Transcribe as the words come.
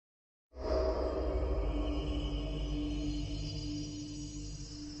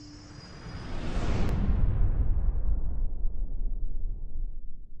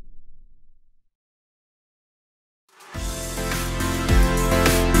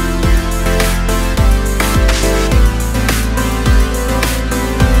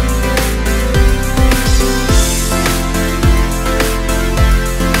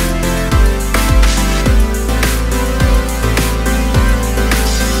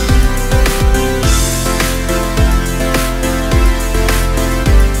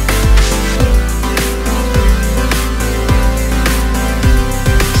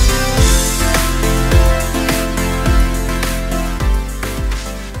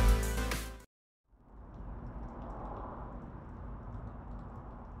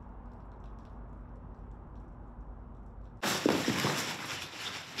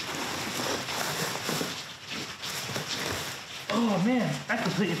I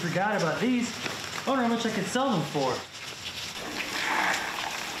completely forgot about these. I wonder how much I could sell them for.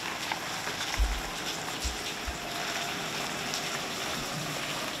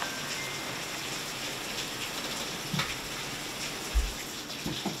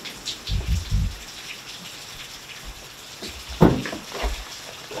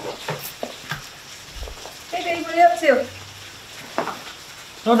 Hey babe, what are you up to?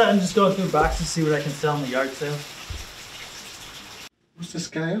 No, I'm just going through boxes to see what I can sell in the yard sale. What's this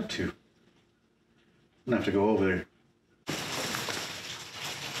guy up to? I'm gonna have to go over there.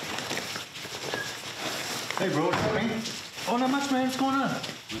 Hey bro, what's up, man? Oh, not much, man. What's going on?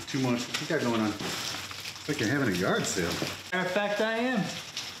 Not too much. What you got going on? It's like you're having a yard sale. Matter of fact, I am.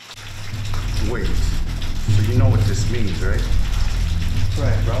 Wait, so you know what this means, right? That's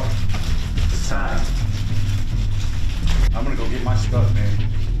right, bro. It's time. I'm gonna go get my stuff, man.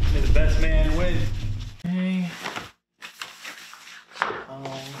 May the best man win. Okay.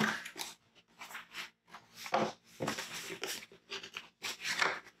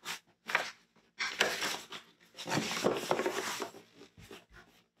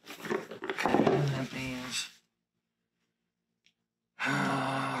 That means.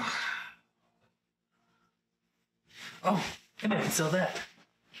 Oh, maybe I can sell that.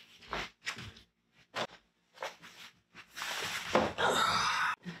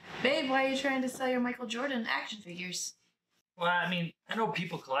 Babe, why are you trying to sell your Michael Jordan action figures? Well, I mean, I know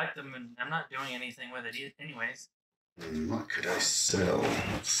people collect them, and I'm not doing anything with it anyways. What could I sell?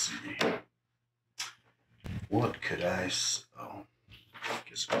 Let's see. What could I sell?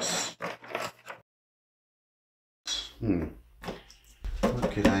 Guess what's...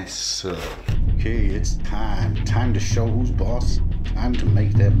 What could I sell? Okay, it's time. Time to show who's boss. Time to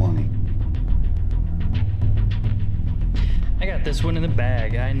make that money. I got this one in the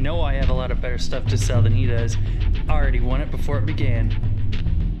bag. I know I have a lot of better stuff to sell than he does. I already won it before it began.